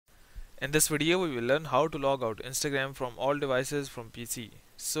In this video, we will learn how to log out Instagram from all devices from PC.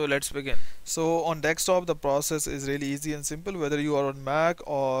 So let's begin. So on desktop, the process is really easy and simple. Whether you are on Mac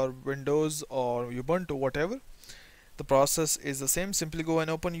or Windows or Ubuntu, whatever, the process is the same. Simply go and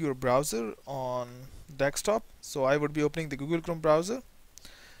open your browser on desktop. So I would be opening the Google Chrome browser.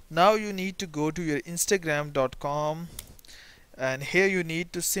 Now you need to go to your Instagram.com, and here you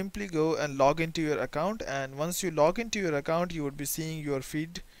need to simply go and log into your account. And once you log into your account, you would be seeing your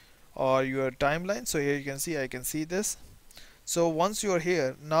feed or your timeline. So here you can see, I can see this. So once you are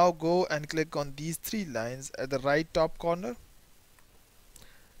here, now go and click on these three lines at the right top corner.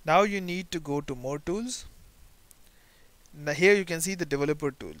 Now you need to go to more tools. Now here you can see the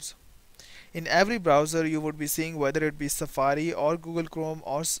developer tools. In every browser you would be seeing, whether it be Safari or Google Chrome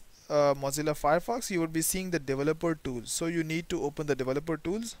or Mozilla Firefox, you would be seeing the developer tools. So you need to open the developer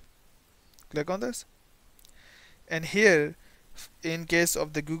tools, click on this, and here in case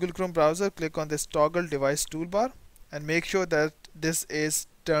of the Google Chrome browser, click on this toggle device toolbar and make sure that this is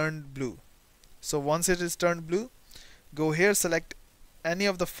turned blue. So once it is turned blue, go here, select any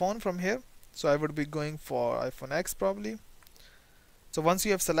of the phone from here. So I would be going for iPhone X probably. So once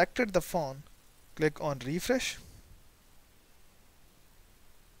you have selected the phone, click on refresh.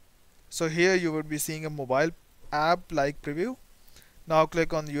 So here you would be seeing a mobile app like preview. Now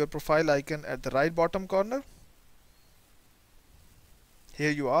click on your profile icon at the right bottom corner. Here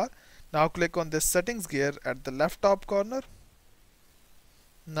you are. Now click on this settings gear at the left top corner.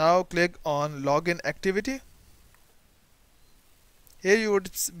 Now click on login activity. Here you would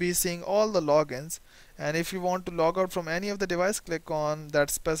be seeing all the logins, and if you want to log out from any of the device, click on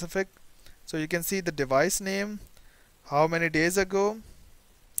that specific. So you can see the device name, how many days ago,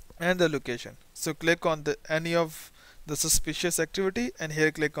 and the location. So click on any of the suspicious activity, and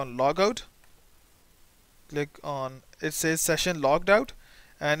here click on logout. Click on, it says session logged out,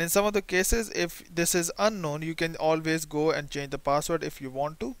 and in some of the cases, if this is unknown, you can always go and change the password if you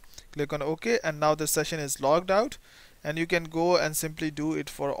want to. Click on OK, and now the session is logged out, and you can go and simply do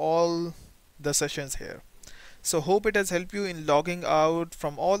it for all the sessions here. So hope it has helped you in logging out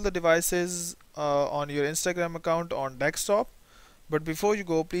from all the devices on your Instagram account on desktop. But before you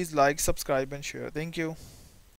go, please like, subscribe and share. Thank you.